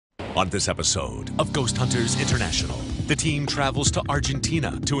On this episode of Ghost Hunters International, the team travels to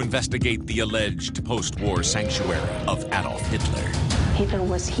Argentina to investigate the alleged post-war sanctuary of Adolf Hitler. Hitler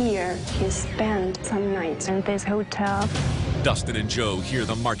was here. He spent some nights in this hotel. Dustin and Joe hear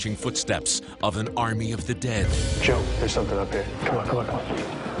the marching footsteps of an army of the dead. Joe, there's something up here. Come on, come on, come on.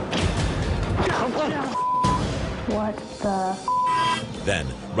 What the? Then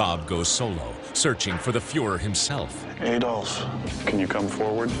Rob goes solo, searching for the Fuhrer himself. Adolf, can you come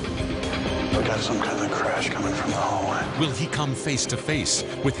forward? We got some kind of crash coming from the hallway. Will he come face to face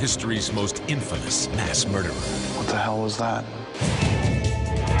with history's most infamous mass murderer? What the hell was that?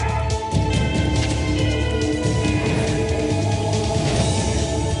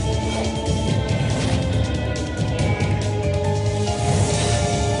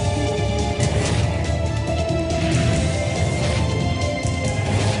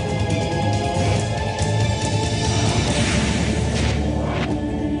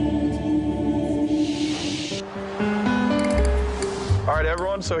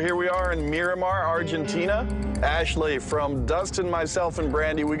 Everyone, so here we are in Miramar, Argentina. Ashley, from Dustin, myself, and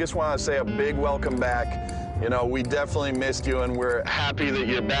Brandy, we just want to say a big welcome back. You know, we definitely missed you, and we're happy that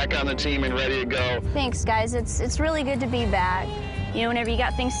you're back on the team and ready to go. Thanks, guys. It's really good to be back. You know, whenever you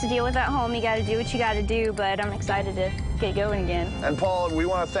got things to deal with at home, you got to do what you got to do, but I'm excited to get going again. And Paul, we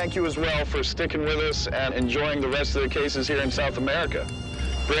want to thank you as well for sticking with us and enjoying the rest of the cases here in South America.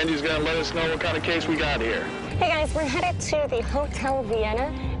 Brandy's going to let us know what kind of case we got here. Hey guys, we're headed to the Hotel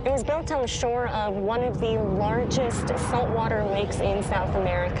Vienna. It was built on the shore of one of the largest saltwater lakes in South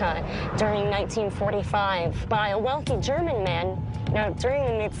America during 1945 by a wealthy German man. Now, during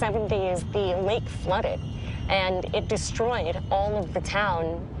the mid-70s, the lake flooded and it destroyed all of the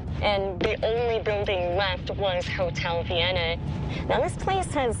town. And the only building left was Hotel Vienna. Now, this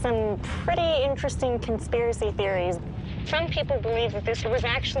place has some pretty interesting conspiracy theories. Some people believe that this was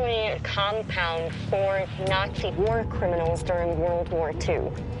actually a compound for Nazi war criminals during World War II.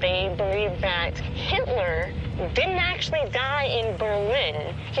 They believe that Hitler didn't actually die in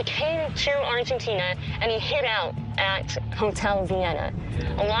Berlin. He came to Argentina and he hid out at Hotel Vienna.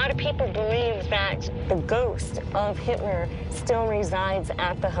 A lot of people believe that the ghost of Hitler still resides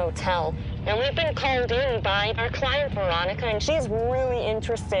at the hotel. And we've been called in by our client, Veronica, and she's really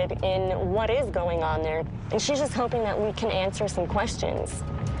interested in what is going on there. And she's just hoping that we can answer some questions.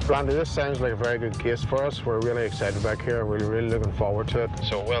 Randy, this sounds like a very good case for us. We're really excited back here. We're really looking forward to it.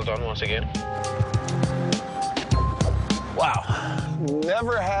 So well done once again. Wow.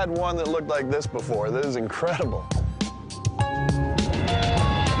 Never had one that looked like this before. This is incredible.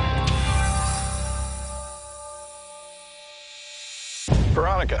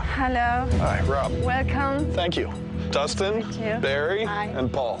 Veronica. Hello. Hi, Rob. Welcome. Thank you. Dustin, Thank you. Barry, Hi.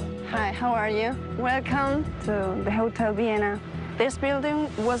 and Paul. Hi, how are you? Welcome to the Hotel Vienna. This building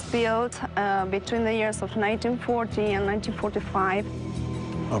was built between the years of 1940 and 1945.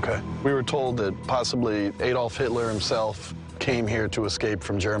 Okay. We were told that possibly Adolf Hitler himself came here to escape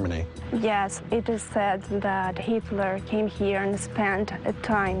from Germany. Yes, it is said that Hitler came here and spent a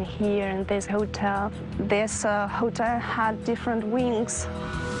time here in this hotel. This hotel had different wings.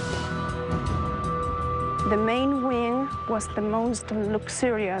 The main wing was the most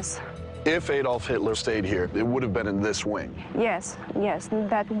luxurious. If Adolf Hitler stayed here, it would have been in this wing. Yes,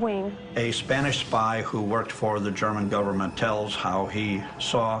 that wing. A Spanish spy who worked for the German government tells how he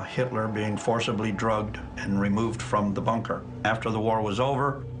saw Hitler being forcibly drugged and removed from the bunker. After the war was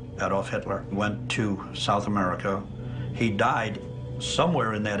over, Adolf Hitler went to South America. He died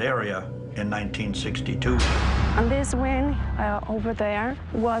somewhere in that area in 1962. On this wing over there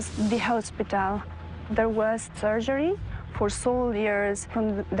was the hospital. There was surgery for soldiers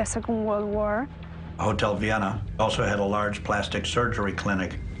from the Second World War. Hotel Vienna also had a large plastic surgery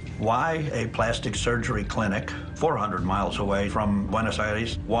clinic. Why a plastic surgery clinic 400 miles away from Buenos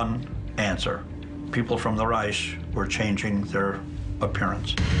Aires? One answer. People from the Reich were changing their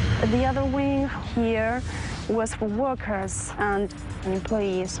appearance. The other wing here was for workers and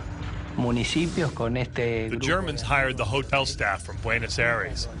employees. The Germans hired the hotel staff from Buenos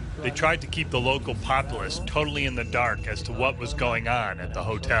Aires. They tried to keep the local populace totally in the dark as to what was going on at the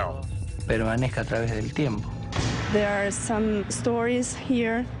hotel. There are some stories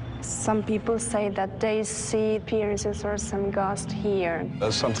here. Some people say that they see appearances or some ghost here.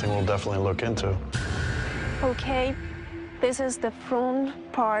 That's something we'll definitely look into. Okay, this is the front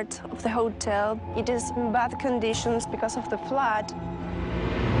part of the hotel. It is in bad conditions because of the flood.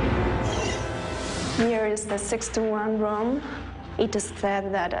 Here is the 61 room. It is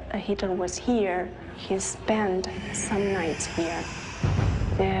said that Hitler was here. He spent some nights here.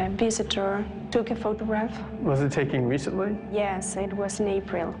 A visitor took a photograph. Was it taken recently? Yes, it was in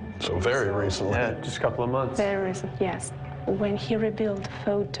April. So very recently. Yeah, just a couple of months. Very recent, yes. When he revealed the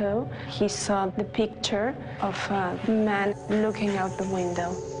photo, he saw the picture of a man looking out the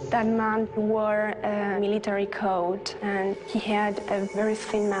window. That man wore a military coat and he had a very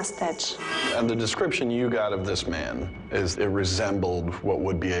thin mustache. And the description you got of this man is it resembled what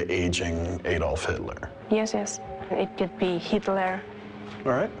would be an aging Adolf Hitler. Yes, yes. It could be Hitler.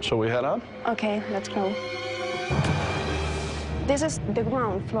 All right, shall we head up? Okay, let's go. This is the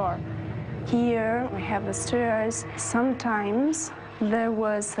ground floor. Here we have the stairs. Sometimes there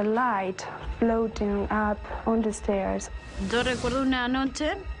was a light floating up on the stairs.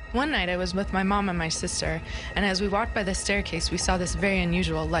 One night I was with my mom and my sister, and as we walked by the staircase, we saw this very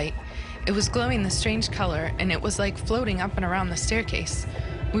unusual light. It was glowing this strange color, and it was like floating up and around the staircase.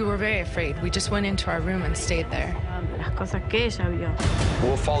 We were very afraid. We just went into our room and stayed there.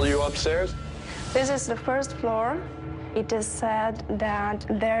 We'll follow you upstairs. This is the first floor. It is said that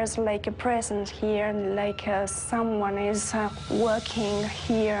there's like a presence here, like someone is walking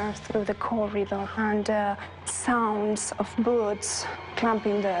here through the corridor, and sounds of boots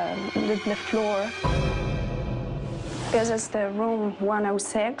clumping the floor. This is the room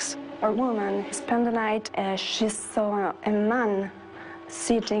 106. A woman spent the night. She saw a man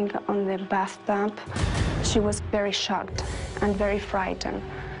sitting on the bathtub. She was very shocked and very frightened.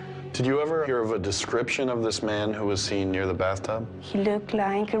 Did you ever hear of a description of this man who was seen near the bathtub? He looked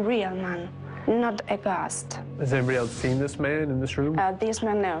like a real man, not a ghost. Has anybody else seen this man in this room? This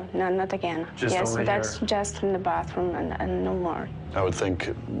man, no, not again. Just yes, only that's here. just in the bathroom and no more. I would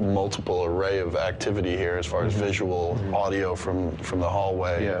think multiple array of activity here as far as visual, audio from the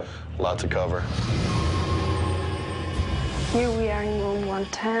hallway. Yeah. A lot to cover. Here we are in room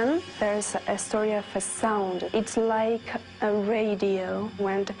 110. There's a story of a sound. It's like a radio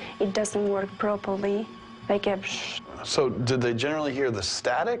when it doesn't work properly, like a psh. So did they generally hear the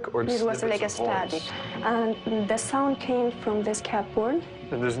static or It was like a static. And the sound came from this cupboard.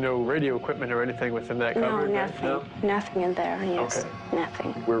 And there's no radio equipment or anything within that No, cupboard? right? nothing. No? Nothing in there, yes. Okay.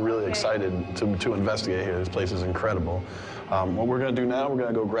 Nothing. We're really excited to investigate here. This place is incredible. What we're going to do now, we're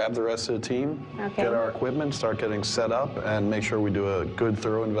going to go grab the rest of the team, Okay. get our equipment, start getting set up, and make sure we do a good,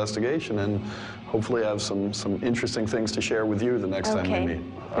 thorough investigation, and hopefully have some interesting things to share with you the next time Okay. we meet.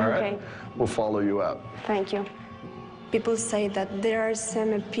 All right? Okay. We'll follow you out. Thank you. People say that there are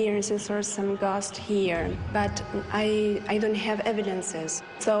some appearances or some ghosts here, but I don't have evidences.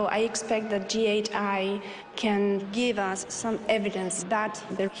 So I expect that GHI can give us some evidence that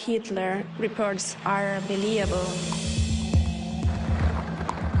the Hitler reports are believable.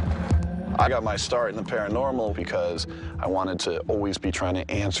 I got my start in the paranormal because I wanted to always be trying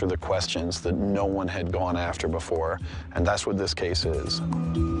to answer the questions that no one had gone after before, and that's what this case is.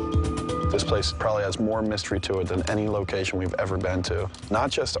 This place probably has more mystery to it than any location we've ever been to.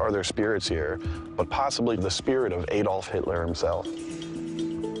 Not just are there spirits here, but possibly the spirit of Adolf Hitler himself.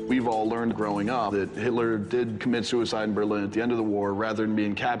 We've all learned growing up that Hitler did commit suicide in Berlin at the end of the war rather than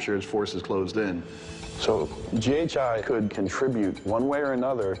being captured, his forces closed in. So GHI could contribute one way or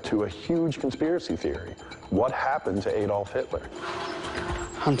another to a huge conspiracy theory. What happened to Adolf Hitler?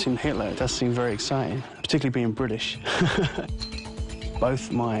 Hunting Hitler does seem very exciting, particularly being British.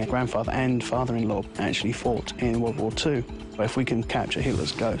 Both my grandfather and father-in-law actually fought in World War II. But if we can capture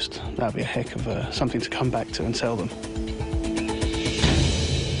Hitler's ghost, that'd be a heck of something to come back to and tell them.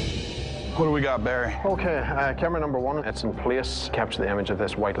 What do we got, Barry? Okay, camera number 1, it's in place. Capture the image of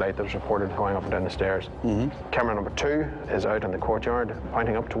this white light that was reported going up and down the stairs. Camera number 2 is out in the courtyard,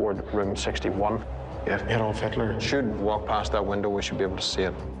 pointing up toward room 61. If Adolf Hitler should walk past that window, we should be able to see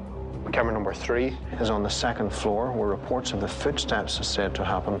it. Camera number 3 is on the 2nd floor, where reports of the footsteps are said to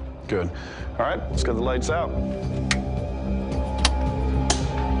happen. Good. All right, let's get the lights out.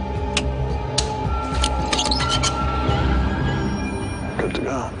 Good to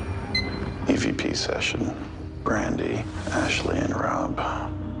go. EVP session. Brandy, Ashley, and Rob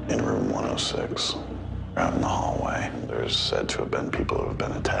in room 106. Out in the hallway, there's said to have been people who have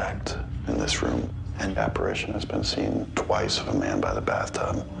been attacked in this room. An apparition has been seen twice of a man by the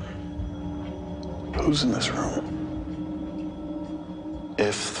bathtub. Who's in this room?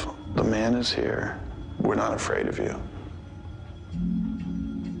 If the man is here, we're not afraid of you.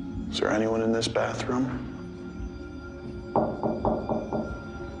 Is there anyone in this bathroom?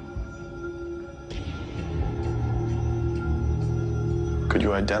 Could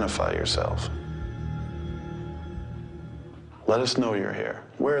you identify yourself? Let us know you're here.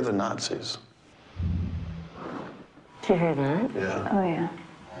 Where are the Nazis? Did you hear that? Yeah. Oh, yeah.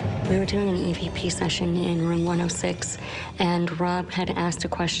 We were doing an EVP session in room 106, and Rob had asked a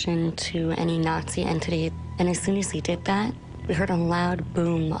question to any Nazi entity, and as soon as he did that, we heard a loud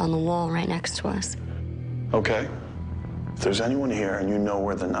boom on the wall right next to us. Okay. If there's anyone here and you know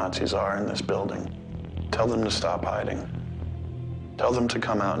where the Nazis are in this building, tell them to stop hiding. Tell them to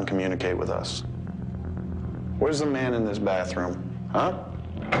come out and communicate with us. Where's the man in this bathroom? Huh?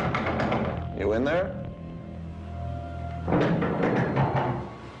 You in there?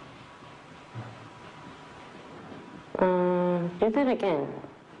 Do that again.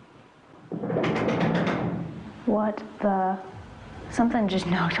 What the? Something just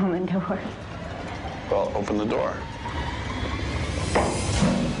knocked on the door. Well, open the door.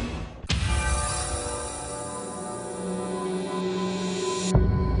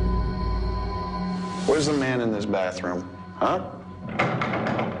 Where's the man in this bathroom? Huh?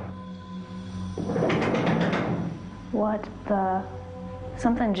 What the?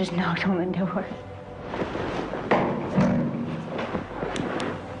 Something just knocked on the door.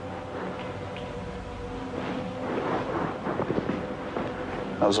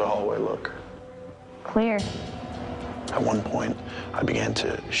 How's the hallway look? Clear. At one point, I began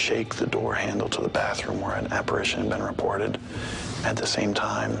to shake the door handle to the bathroom where an apparition had been reported. At the same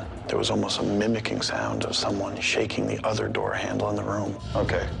time, there was almost a mimicking sound of someone shaking the other door handle in the room.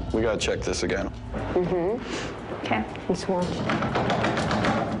 Okay, we gotta check this again. Mm-hmm. Okay. Let's watch.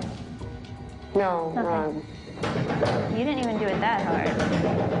 No, Rob. You didn't even do it that hard.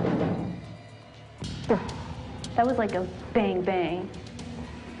 That was like a bang bang.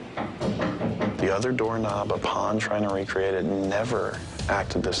 The other doorknob, upon trying to recreate it, never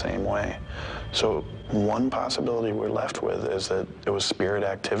acted the same way. So one possibility we're left with is that it was spirit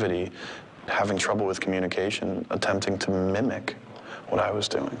activity, having trouble with communication, attempting to mimic what I was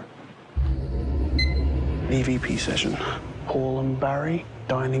doing. EVP session. Paul and Barry,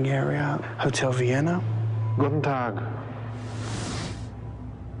 dining area, Hotel Vienna. Guten Tag.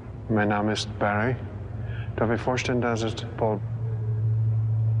 Mein Name ist Barry. Darf ich vorstellen, das ist Paul.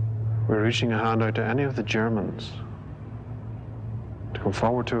 We're reaching a hand out to any of the Germans to come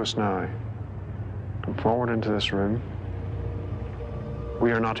forward to us now. Come forward into this room.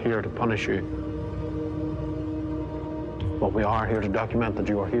 We are not here to punish you, but we are here to document that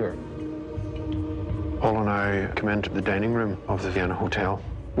you are here. Paul and I came into the dining room of the Vienna Hotel.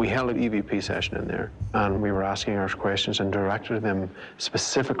 We held an EVP session in there, and we were asking our questions and directed them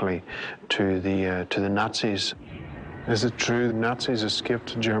specifically to the Nazis. Is it true the Nazis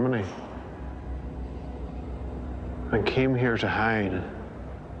escaped Germany and came here to hide?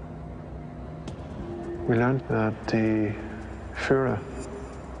 We learned that the Führer,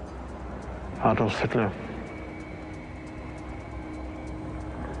 Adolf Hitler,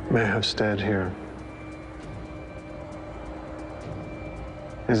 may have stayed here.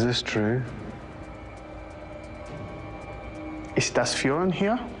 Is this true? Ist das Führen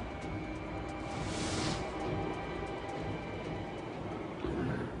hier?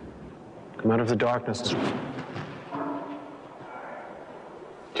 Come out of the darkness.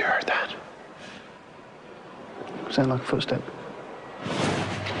 You heard that? Sound like a footstep.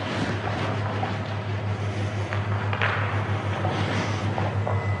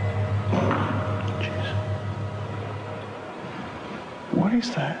 Jeez. What is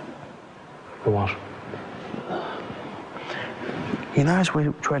that? What? You know, as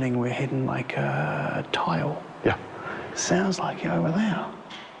we're treading, we're hitting like a tile. Yeah. Sounds like you're over there.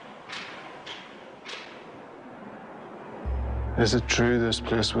 Is it true this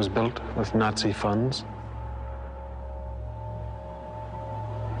place was built with Nazi funds?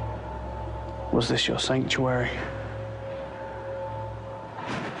 Was this your sanctuary?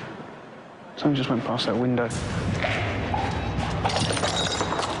 Someone just went past that window.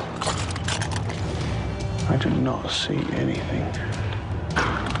 I do not see anything.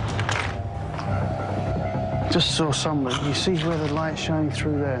 Just saw someone. You see where the light's shining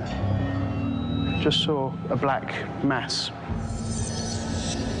through there? Just saw a black mass.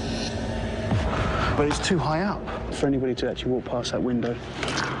 But it's too high up for anybody to actually walk past that window.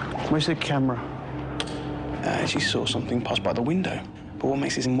 Where's the camera? I actually saw something pass by the window. But what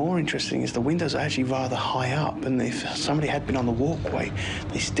makes this more interesting is the windows are actually rather high up, and if somebody had been on the walkway,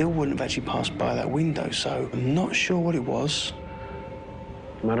 they still wouldn't have actually passed by that window, so I'm not sure what it was.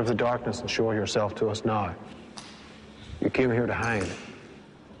 Come out of the darkness and show yourself to us now. You came here to hide.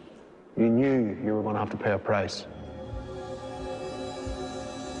 You knew you were going to have to pay a price.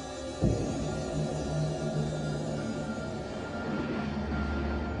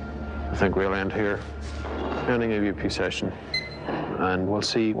 I think we'll end here, ending EVP session, and we'll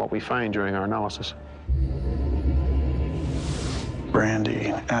see what we find during our analysis. Brandy,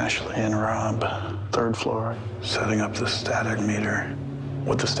 Ashley, and Rob, 3rd floor, setting up the static meter.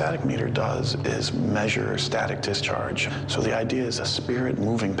 What the static meter does is measure static discharge. So the idea is a spirit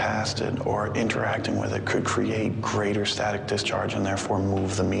moving past it or interacting with it could create greater static discharge and therefore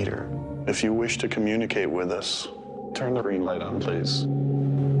move the meter. If you wish to communicate with us, turn the green light on, please.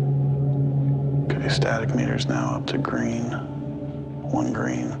 Okay, static meter's now up to green. 1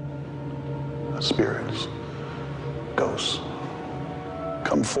 green. Spirits, ghosts,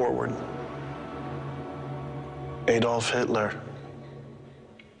 come forward. Adolf Hitler.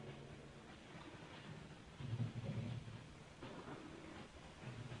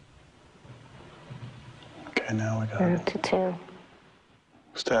 Okay, now we got up to 2.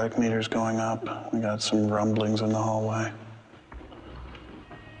 Static meters going up. We got some rumblings in the hallway.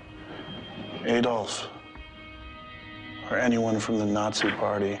 Adolf, or anyone from the Nazi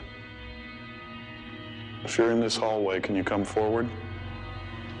party. If you're in this hallway, can you come forward?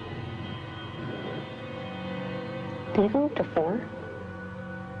 Did you go up to 4?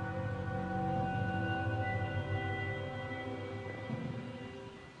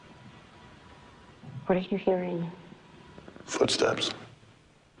 What are you hearing? Footsteps.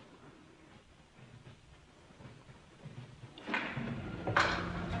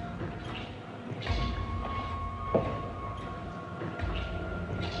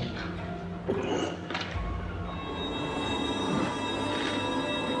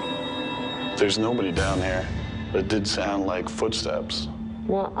 There's nobody down here. It did sound like footsteps.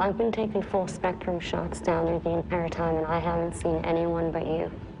 Well, I've been taking full spectrum shots down there the entire time, and I haven't seen anyone but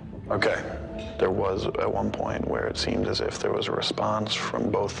you. Okay. There was at one point where it seemed as if there was a response from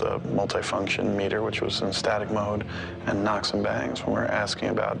both the multifunction meter, which was in static mode, and knocks and bangs when we were asking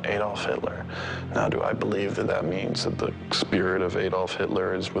about Adolf Hitler. Now, do I believe that that means that the spirit of Adolf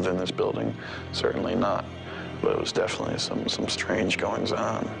Hitler is within this building? Certainly not. But it was definitely some strange goings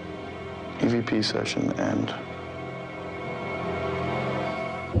on. EVP session end.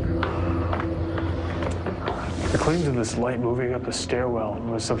 The claims of this light moving up the stairwell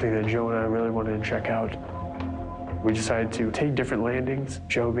was something that Joe and I really wanted to check out. We decided to take different landings,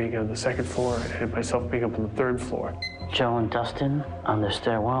 Joe being on the 2nd floor and myself being up on the 3rd floor. Joe and Dustin on the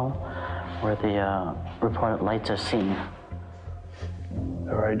stairwell where the reported lights are seen.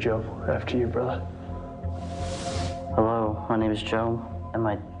 All right, Joe, after you, brother. Hello, my name is Joe, and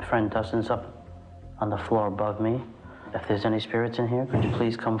my friend Dustin's up on the floor above me. If there's any spirits in here, could you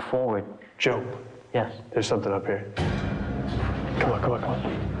please come forward? Joe. Yes. There's something up here. Come on, come on, come on.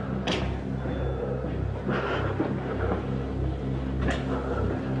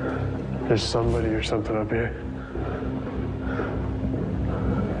 There's somebody or something up here.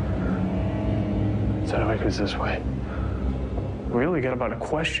 Sounded like it was this way. We only got about a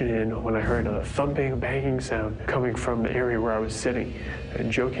question in when I heard a thumping, banging sound coming from the area where I was sitting.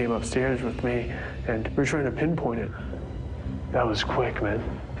 And Joe came upstairs with me, and we were trying to pinpoint it. That was quick, man.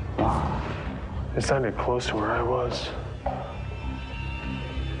 It sounded close to where I was.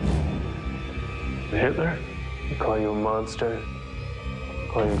 Hitler? They call you a monster. They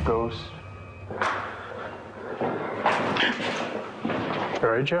call you a ghost. All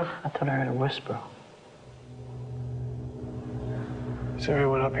right, Joe? I thought I heard a whisper. Is there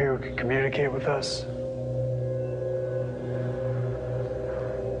anyone up here who can communicate with us?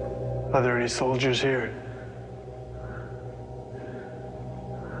 Are there any soldiers here?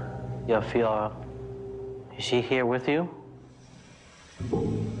 Yeah, Fiora. Is he here with you? It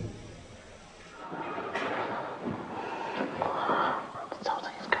sounds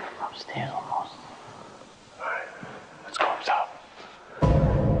like he's coming from upstairs almost. All right, let's go up top.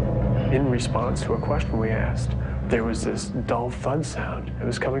 In response to a question we asked, there was this dull thud sound. It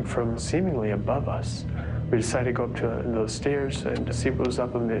was coming from seemingly above us. We decided to go up to those stairs and to see what was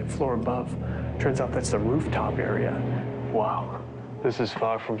up on the floor above. Turns out that's the rooftop area. Wow, this is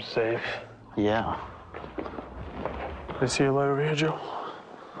far from safe. Yeah. Can I see your light over here, Joe?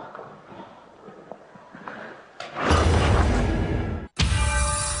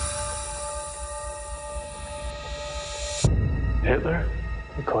 Hitler?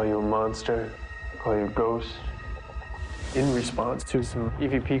 They call you a monster. They call you a ghost. In response to some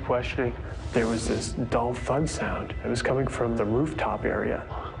EVP questioning, there was this dull thud sound. It was coming from the rooftop area.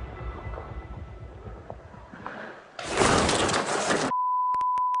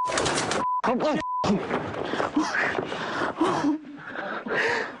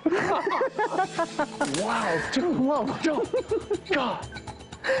 Wow, dude. Whoa, Joe. God.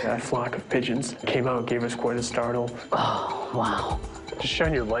 That flock of pigeons came out and gave us quite a startle. Oh, wow. Just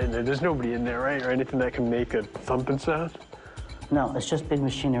shine your light in there. There's nobody in there, right? Or anything that can make a thumping sound? No, it's just big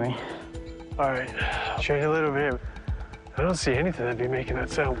machinery. All right. Shine your light over here. I don't see anything that'd be making that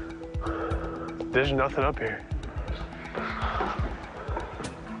sound. There's nothing up here.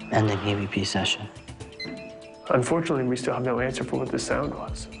 Ending EVP session. Unfortunately, we still have no answer for what the sound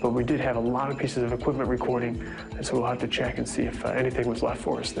was, but we did have a lot of pieces of equipment recording, and so we'll have to check and see if anything was left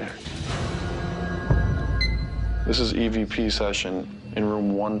for us there. This is EVP session in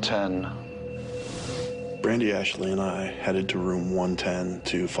room 110. Brandy, Ashley, and I headed to room 110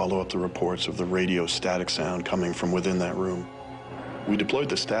 to follow up the reports of the radio static sound coming from within that room. We deployed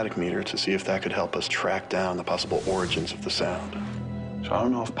the static meter to see if that could help us track down the possible origins of the sound. So I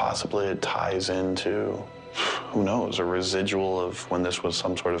don't know if possibly it ties into, who knows, a residual of when this was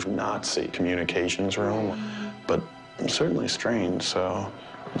some sort of Nazi communications room, but certainly strange, so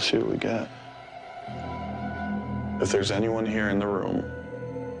let's see what we get. If there's anyone here in the room,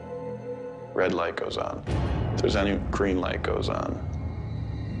 red light goes on. If there's any green light goes on.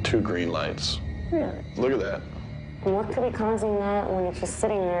 2 green lights. Really? Look at that. What could be causing that when it's just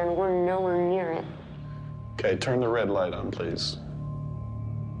sitting there and we're nowhere near it? Okay, turn the red light on, please.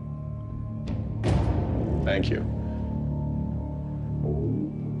 Thank you.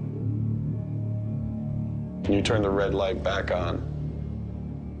 Can you turn the red light back on?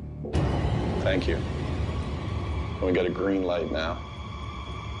 Thank you. And we got a green light now.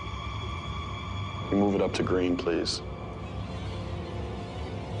 Can you move it up to green, please?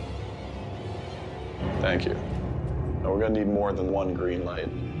 Thank you. Now we're gonna need more than 1 green light.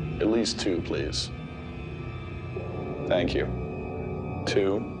 At least 2, please. Thank you.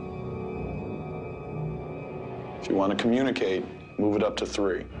 2. If you want to communicate, move it up to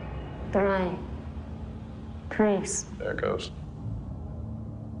 3. 3. Chris. There it goes.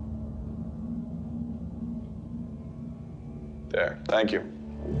 There, thank you.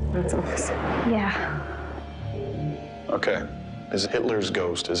 That's awesome. Yeah. Okay, is Hitler's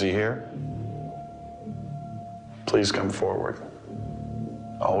ghost, is he here? Please come forward.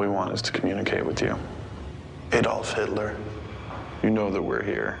 All we want is to communicate with you. Adolf Hitler, you know that we're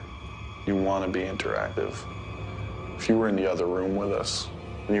here. You want to be interactive. If you were in the other room with us,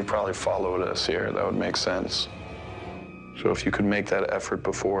 then you probably followed us here. That would make sense. So if you could make that effort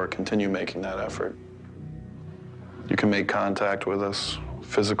before, continue making that effort. You can make contact with us,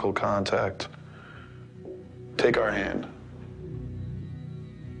 physical contact. Take our hand.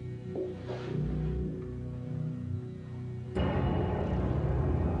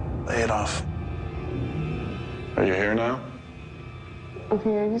 Adolf, are you here now?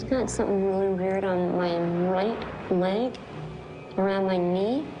 Okay, I just got something really weird on my right leg, around my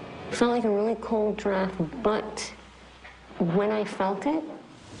knee. It felt like a really cold draft, but when I felt it,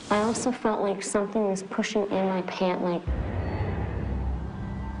 I also felt like something was pushing in my pant leg.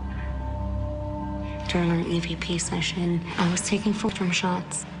 During our EVP session, I was taking photon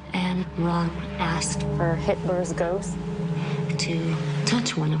shots, and Rob asked for Hitler's ghost to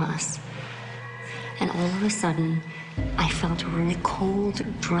touch one of us. And all of a sudden, I felt a really cold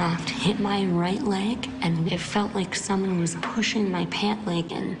draft hit my right leg, and it felt like someone was pushing my pant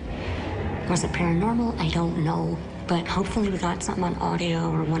leg in. Was it paranormal? I don't know. But hopefully we got something on audio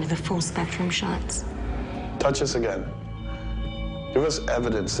or one of the full spectrum shots. Touch us again. Give us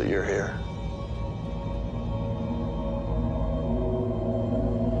evidence that you're here.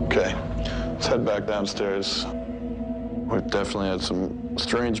 Okay, let's head back downstairs. We've definitely had some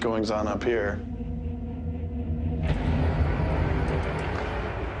strange goings on up here.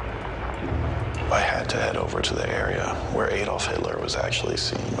 I had to head over to the area where Adolf Hitler was actually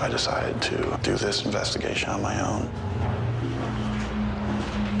seen. I decided to do this investigation on my own.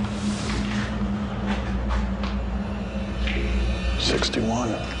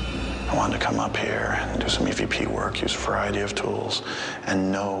 '61. I wanted to come up here and do some EVP work, use a variety of tools,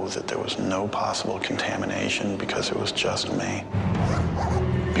 and know that there was no possible contamination because it was just me.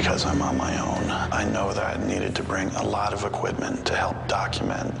 Because I'm on my own, I know that I needed to bring a lot of equipment to help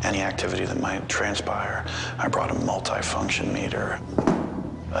document any activity that might transpire. I brought a multi-function meter,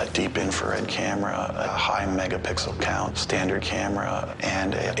 a deep infrared camera, a high megapixel count standard camera,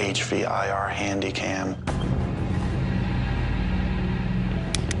 and a HVIR handy cam.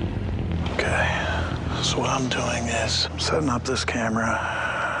 Okay, so what I'm doing is setting up this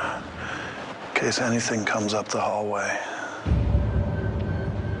camera in case anything comes up the hallway.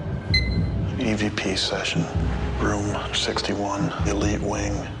 EVP session, room 61, elite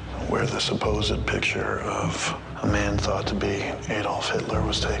wing, where the supposed picture of a man thought to be Adolf Hitler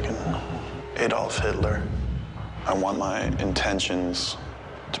was taken. Adolf Hitler, I want my intentions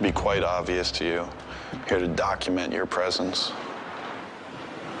to be quite obvious to you. I'm here to document your presence.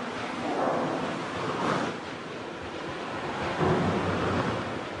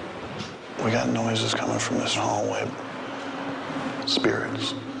 We got noises coming from this hallway.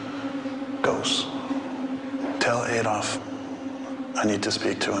 spirits, ghosts. Tell Adolf I need to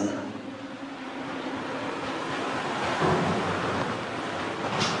speak to him.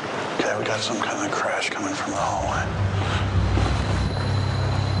 Okay, we got some kind of crash coming from the hallway.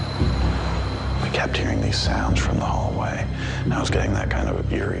 I kept hearing these sounds from the hallway, and I was getting that kind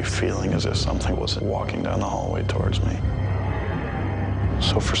of eerie feeling as if something was walking down the hallway towards me.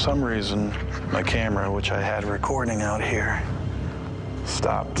 So for some reason, my camera, which I had recording out here,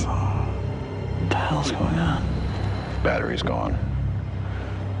 stopped. What the hell's going on? Battery's gone.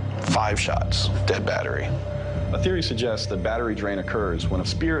 5 shots, dead battery. A theory suggests that battery drain occurs when a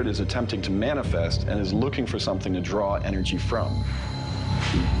spirit is attempting to manifest and is looking for something to draw energy from.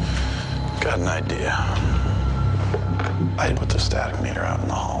 Got an idea. I put the static meter out in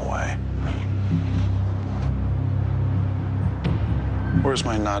the hallway. Where's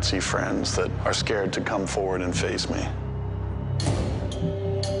my Nazi friends that are scared to come forward and face me?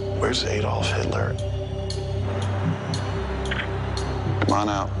 Where's Adolf Hitler? Come on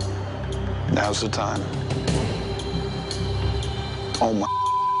out. Now's the time. Oh my.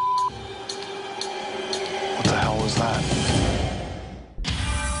 What the hell was that?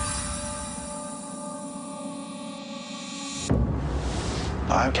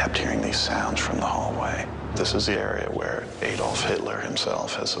 I kept hearing these sounds from the hallway. This is the area where Adolf Hitler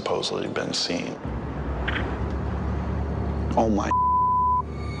himself has supposedly been seen. Oh my.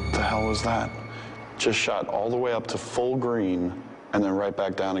 What the hell was that? Just shot all the way up to full green and then right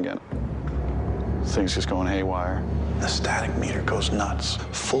back down again. Things just going haywire. The static meter goes nuts.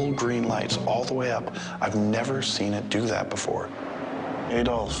 Full green lights all the way up. I've never seen it do that before.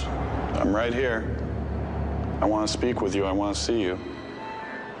 Adolf, I'm right here. I want to speak with you. I want to see you.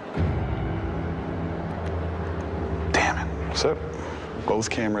 Damn it. So, both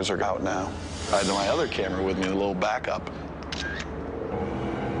cameras are out now. I had my other camera with me, a little backup.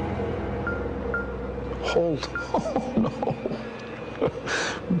 Hold. Oh, no.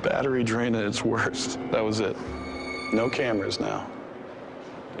 Battery drain at its worst. That was it. No cameras now.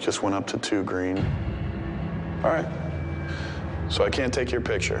 Just went up to 2 green. All right. So I can't take your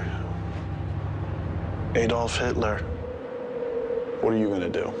picture. Adolf Hitler, what are you gonna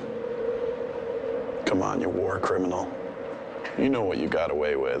do? Come on, you war criminal. You know what you got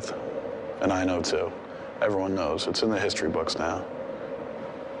away with. And I know too. Everyone knows. It's in the history books now.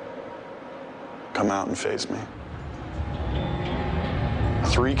 Come out and face me.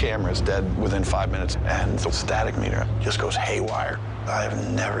 3 cameras dead within 5 minutes, and the static meter just goes haywire. I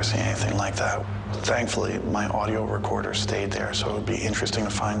have never seen anything like that. Thankfully, my audio recorder stayed there, so it would be interesting to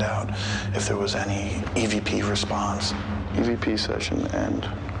find out if there was any EVP response. EVP session end.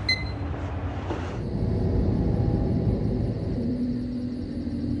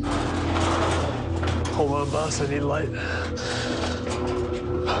 Hold on, boss, I need light.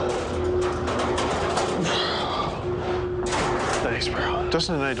 Thanks, bro.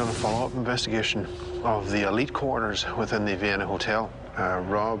 Dustin and I done a follow-up investigation of the elite quarters within the Vienna Hotel.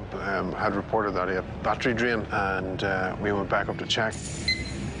 Rob had reported that he had battery drain, and we went back up to check.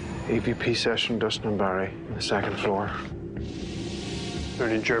 EVP session, Dustin and Barry, on the 2nd floor. Are there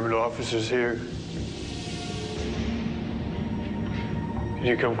any German officers here? Could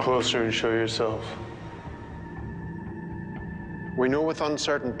you come closer and show yourself? We know with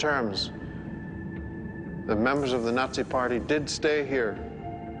uncertain terms that members of the Nazi Party did stay here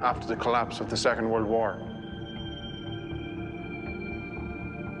after the collapse of the Second World War.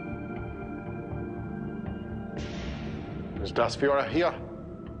 Is das Führer here?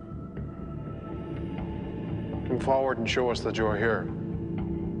 Come forward and show us that you're here.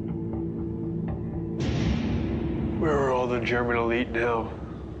 Where are all the German elite now?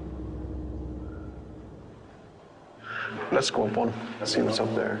 Let's go up one. Let's see what's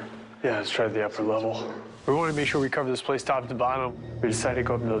up there. Yeah, let's try the upper level. We want to make sure we cover this place top to bottom. We decided to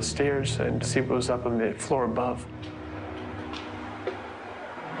go up those stairs and see what was up on the floor above.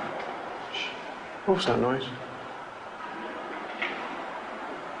 What was that noise?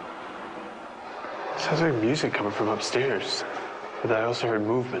 Sounds like music coming from upstairs, but I also heard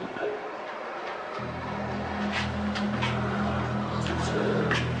movement.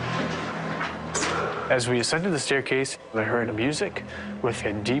 As we ascended the staircase, I heard music with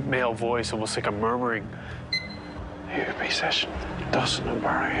a deep male voice, almost like a murmuring. EVP session. Dustin and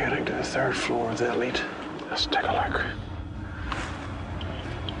Barry heading to the 3rd floor of the elite. Let's take a look.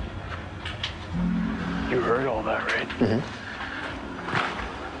 You heard all that, right? Mm-hmm.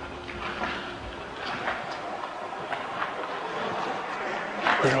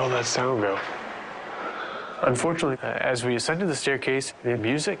 Where did all that sound go? Unfortunately, as we ascended the staircase, the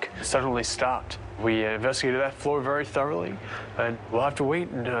music suddenly stopped. We investigated that floor very thoroughly, and we'll have to wait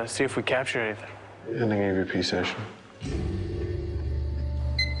and see if we capture anything. Ending EVP session.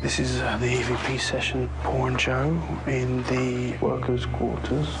 This is the EVP session, Paul and Joe, in the workers'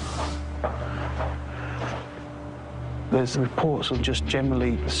 quarters. There's reports of just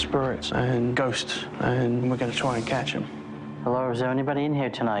generally spirits and ghosts, and we're going to try and catch them. Hello, is there anybody in here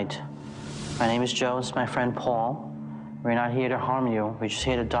tonight? My name is Joe, this is my friend Paul. We're not here to harm you. We're just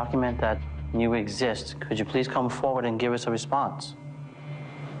here to document that you exist. Could you please come forward and give us a response?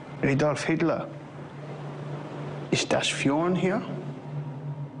 Adolf Hitler. Ist das Fjorn here?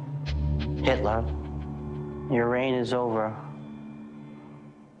 Hitler, your reign is over.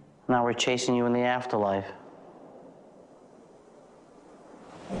 Now we're chasing you in the afterlife.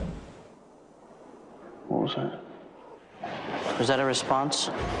 What was that? Was that a response?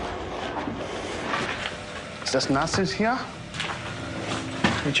 Is das Nazis here?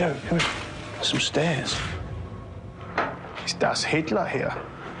 Hey, Joe, come here. Some stairs. Is das Hitler here?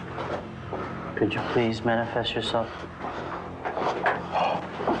 Could you please manifest yourself?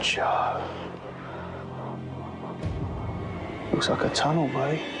 Oh, Joe. Looks like a tunnel,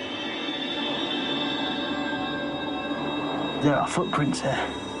 buddy. There are footprints there.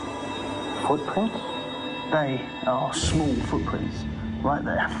 Footprints? They are small footprints, right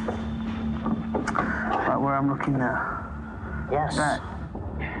there. Right where I'm looking now. Yes. That.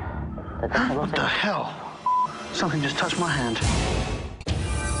 What the hell? Something just touched my hand.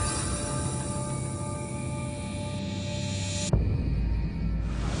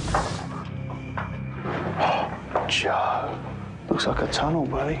 Oh, Joe. Looks like a tunnel,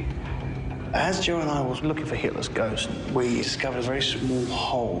 buddy. As Joe and I was looking for Hitler's ghost, we discovered a very small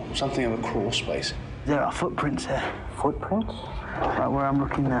hole, something of a crawl space. There are footprints there. Footprints? Right where I'm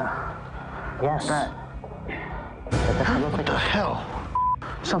looking now. Yes. That. What the hell?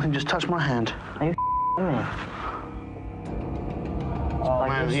 Something just touched my hand. Are you me? Oh,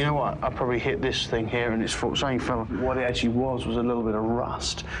 man, you know what? I probably hit this thing here and it's something fell. What it actually was a little bit of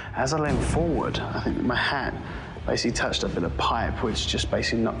rust. As I leaned forward, I think my hat basically touched a bit of pipe, which just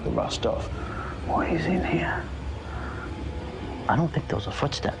basically knocked the rust off. What is in here? I don't think those are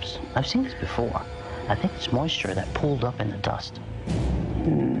footsteps. I've seen this before. I think it's moisture that pooled up in the dust.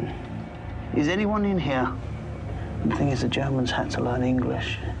 Is anyone in here? The thing is, the Germans had to learn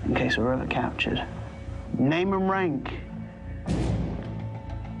English in case we were ever captured. Name and rank.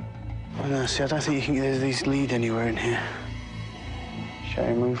 Oh, no, see, I don't think you can get these lead anywhere in here. Shall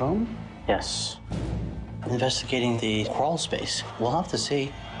we move on? Yes. Investigating the crawl space. We'll have to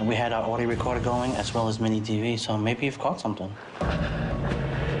see. We had our audio recorder going as well as mini DV, so maybe you've caught something.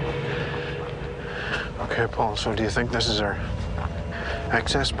 Okay, Paul, so do you think this is our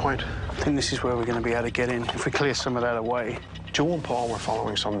access point? I think this is where we're going to be able to get in if we clear some of that away. Joe and Paul were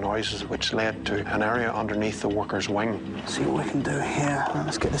following some noises which led to an area underneath the worker's wing. Let's see what we can do here. Now,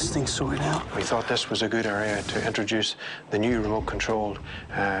 let's get this thing sorted out. We thought this was a good area to introduce the new remote-controlled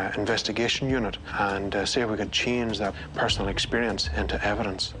investigation unit and see if we could change that personal experience into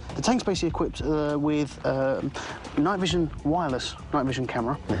evidence. The tank's basically equipped with night vision, wireless night vision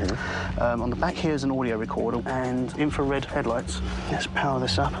camera. On the back here is an audio recorder and infrared headlights. Let's power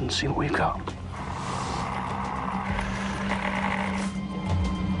this up and see what we've got.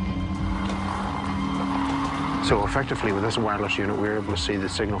 So effectively, with this wireless unit, we're able to see the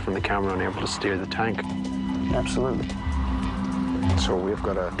signal from the camera and able to steer the tank. Absolutely. So we've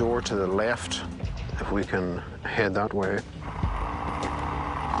got a door to the left, if we can head that way.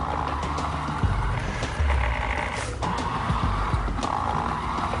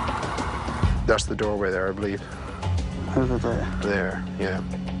 That's the doorway there, I believe. Over there? There, yeah.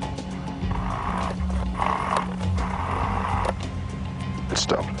 It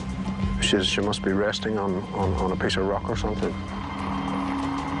stopped. She must be resting on a piece of rock or something.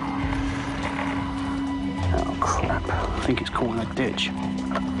 Oh, crap. I think it's caught in a ditch.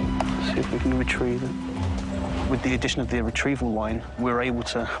 See if we can retrieve it. With the addition of the retrieval line, we're able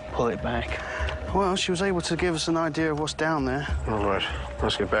to pull it back. Well, she was able to give us an idea of what's down there. All right,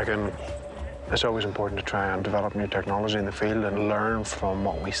 let's get back in. It's always important to try and develop new technology in the field and learn from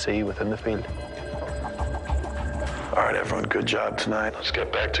what we see within the field. All right, everyone, good job tonight. Let's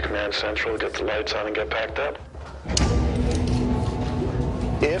get back to Command Central, get the lights on, and get packed up.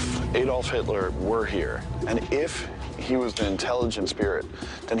 If Adolf Hitler were here, and if he was an intelligent spirit,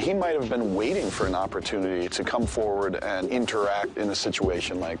 then he might have been waiting for an opportunity to come forward and interact in a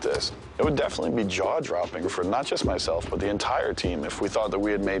situation like this. It would definitely be jaw-dropping for not just myself, but the entire team if we thought that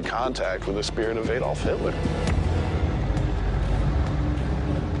we had made contact with the spirit of Adolf Hitler.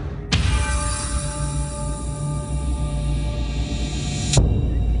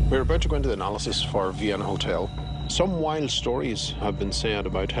 We're about to go into the analysis for Vienna Hotel. Some wild stories have been said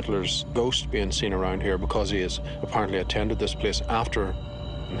about Hitler's ghost being seen around here because he has apparently attended this place after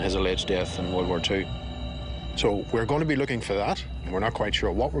his alleged death in World War II. So we're going to be looking for that. We're not quite sure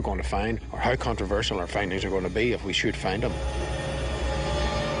what we're going to find or how controversial our findings are going to be if we should find them.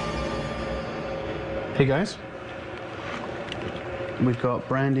 Hey guys. We've got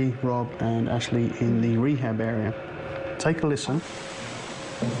Brandy, Rob and Ashley in the rehab area. Take a listen.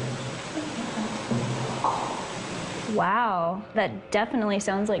 Wow, that definitely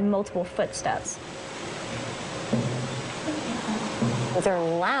sounds like multiple footsteps. They're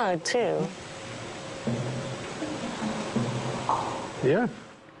loud too. Yeah.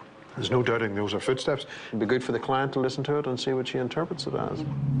 There's no doubting those are footsteps. It'd be good for the client to listen to it and see what she interprets it as.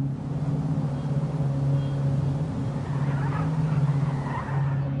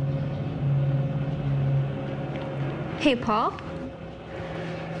 Hey, Paul.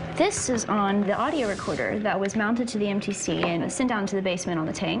 This is on the audio recorder that was mounted to the MTC and sent down to the basement on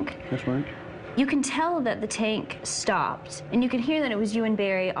the tank. That's right. You can tell that the tank stopped, and you can hear that it was you and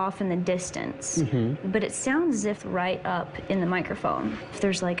Barry off in the distance. Mm-hmm. But it sounds as if right up in the microphone, if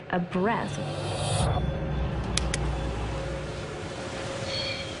there's like a breath.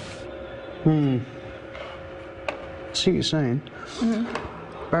 I see what you're saying.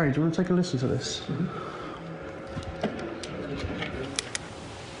 Mm-hmm. Barry, do you want to take a listen to this?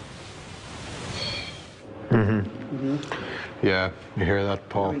 Yeah, you hear that,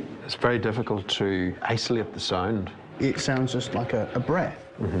 Paul? It's very difficult to isolate the sound. It sounds just like a breath.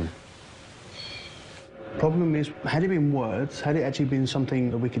 Problem is, had it been words, had it actually been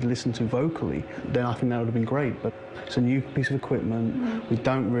something that we could listen to vocally, then I think that would have been great. But it's a new piece of equipment. We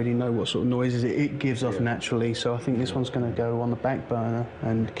don't really know what sort of noises it gives off naturally, so I think this one's going to go on the back burner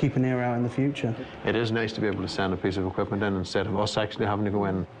and keep an ear out in the future. It is nice to be able to send a piece of equipment in instead of us actually having to go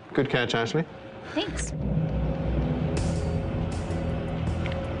in. Good catch, Ashley. Thanks.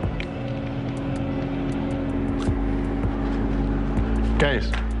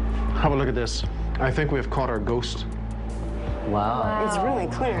 Guys, have a look at this. I think we've caught our ghost. Wow. It's really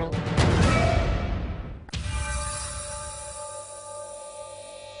clear.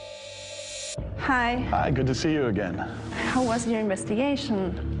 Hi. Hi, good to see you again. How was your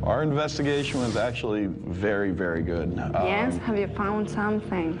investigation? Our investigation was actually very, very good. Yes? Have you found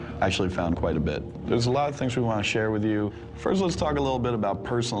something? Actually found quite a bit. There's a lot of things we want to share with you. First, let's talk a little bit about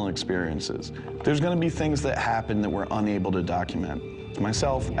personal experiences. There's going to be things that happen that we're unable to document.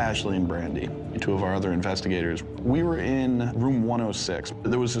 Myself, Ashley, and Brandy, two of our other investigators, we were in room 106.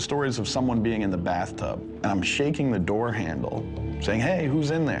 There was the stories of someone being in the bathtub, and I'm shaking the door handle, saying, "Hey,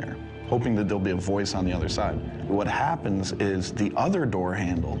 who's in there?" hoping that there'll be a voice on the other side. What happens is the other door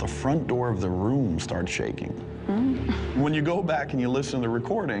handle, the front door of the room, starts shaking. When you go back and you listen to the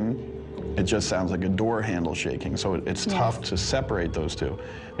recording, it just sounds like a door handle shaking, so it's tough to separate those two.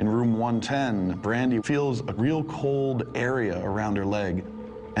 In room 110, Brandy feels a real cold area around her leg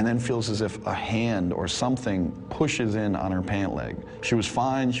and then feels as if a hand or something pushes in on her pant leg. She was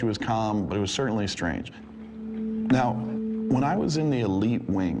fine, she was calm, but it was certainly strange. Now, when I was in the elite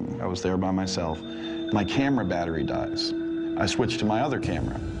wing, I was there by myself, my camera battery dies. I switched to my other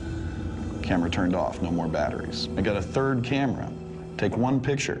camera. Camera turned off, no more batteries. I got a third camera, take one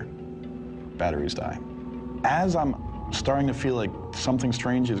picture, batteries die. As I'm starting to feel like something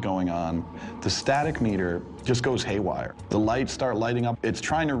strange is going on, the static meter just goes haywire. The lights start lighting up. It's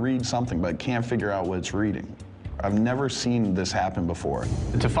trying to read something, but it can't figure out what it's reading. I've never seen this happen before.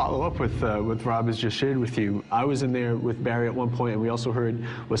 To follow up with what Rob has just shared with you, I was in there with Barry at one point, and we also heard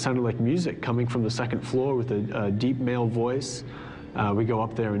what sounded like music coming from the second floor with a deep male voice. We go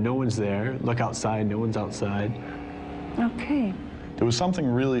up there and no one's there. Look outside, no one's outside. Okay. There was something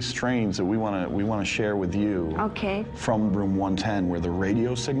really strange that we want to share with you. Okay. From room 110, where the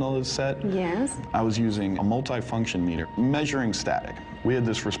radio signal is set. Yes. I was using a multi-function meter, measuring static. We had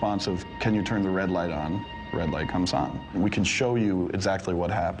this response of, can you turn the red light on? Red light comes on. We can show you exactly what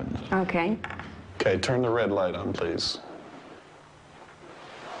happened. Okay. Okay, turn the red light on, please.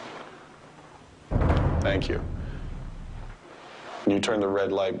 Thank you. Can you turn the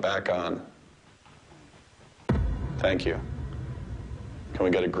red light back on? Thank you. Can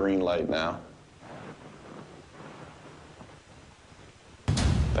we get a green light now?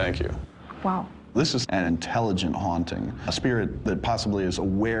 Thank you. Wow. This is an intelligent haunting, a spirit that possibly is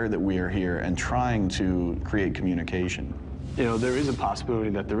aware that we are here and trying to create communication. You know, there is a possibility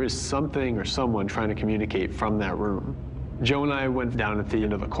that there is something or someone trying to communicate from that room. Joe and I went down at the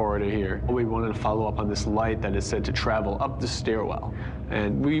end of the corridor here. We wanted to follow up on this light that is said to travel up the stairwell.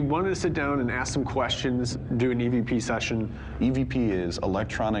 And we wanted to sit down and ask some questions, do an EVP session. EVP is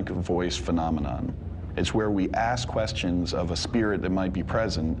electronic voice phenomenon. It's where we ask questions of a spirit that might be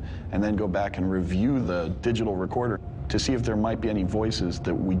present and then go back and review the digital recorder to see if there might be any voices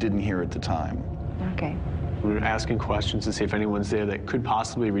that we didn't hear at the time. Okay. We were asking questions to see if anyone's there that could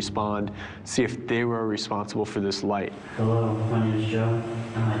possibly respond, see if they were responsible for this light. Hello, my name is Joe,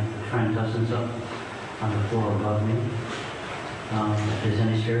 and my friend Dustin's up on the floor above me. If there's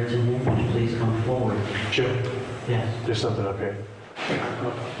any spirits in here, would you please come forward? Joe? Yes. There's something up here.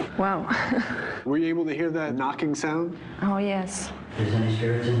 Wow. Were you able to hear that knocking sound? Oh, yes. If there's any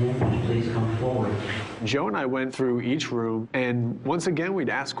spirits in here, would you please come forward? Joe and I went through each room, and once again, we'd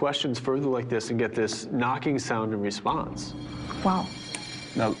ask questions further like this and get this knocking sound in response. Wow.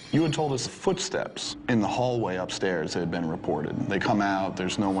 Now, you had told us footsteps in the hallway upstairs had been reported. They come out,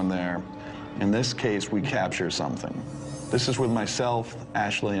 there's no one there. In this case, we capture something. This is with myself,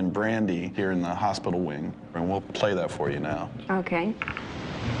 Ashley, and Brandy here in the hospital wing, and we'll play that for you now. Okay.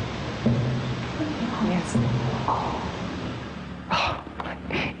 Yes. Oh,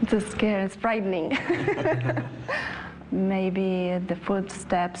 it's scary, it's frightening. Maybe the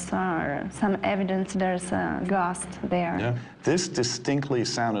footsteps are some evidence there's a ghost there. Yeah. This distinctly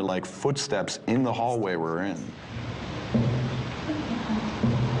sounded like footsteps in the hallway we're in.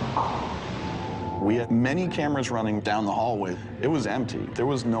 We had many cameras running down the hallway. It was empty. There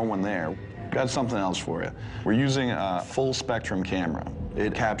was no one there. Got something else for you. We're using a full spectrum camera.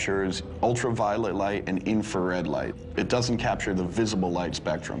 It captures ultraviolet light and infrared light. It doesn't capture the visible light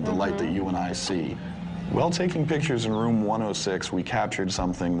spectrum, the light that you and I see. While taking pictures in room 106, we captured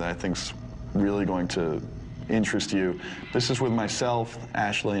something that I think's really going to interest you. This is with myself,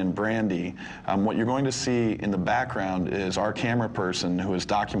 Ashley, and Brandy. What you're going to see in the background is our camera person who is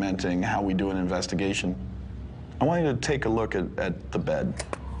documenting how we do an investigation. I want you to take a look at the bed.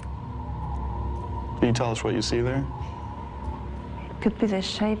 Can you tell us what you see there? It could be the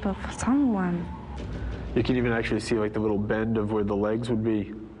shape of someone. You can even actually see like the little bend of where the legs would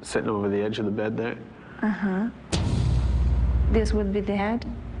be sitting over the edge of the bed there. Uh-huh. This would be the head?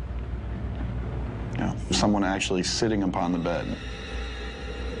 Yeah, someone actually sitting upon the bed.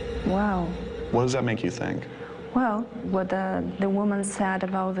 Wow. What does that make you think? Well, what the woman said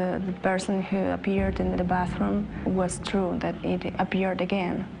about the person who appeared in the bathroom was true, that it appeared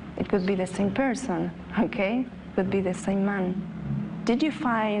again. It could be the same person, okay? Could be the same man. Did you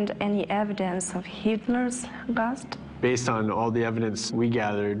find any evidence of Hitler's ghost? Based on all the evidence we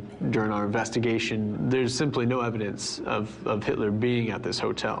gathered during our investigation, there's simply no evidence of Hitler being at this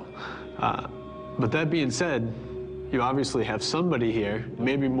hotel. But that being said, you obviously have somebody here,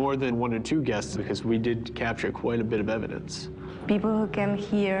 maybe more than one or two guests, because we did capture quite a bit of evidence. People who came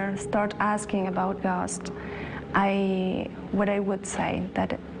here start asking about ghosts. What I would say,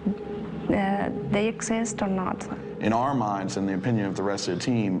 that they exist or not. In our minds, and the opinion of the rest of the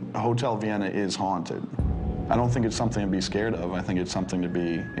team, Hotel Vienna is haunted. I don't think it's something to be scared of. I think it's something to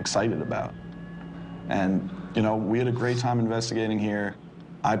be excited about. And, you know, we had a great time investigating here.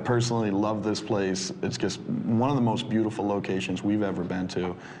 I personally love this place. It's just one of the most beautiful locations we've ever been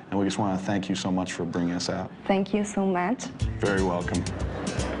to, and we just want to thank you so much for bringing us out. Thank you so much. Very welcome.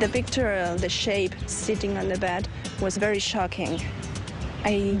 The picture of the shape sitting on the bed was very shocking.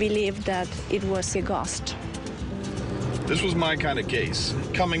 I believe that it was a ghost. This was my kind of case.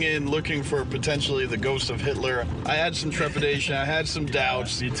 Coming in, looking for potentially the ghost of Hitler. I had some trepidation, I had some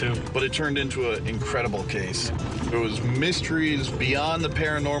doubts. Me too. But it turned into an incredible case. There was mysteries beyond the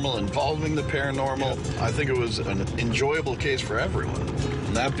paranormal, involving the paranormal. I think it was an enjoyable case for everyone.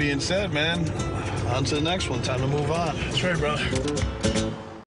 And that being said, man, on to the next one. Time to move on. That's right, brother.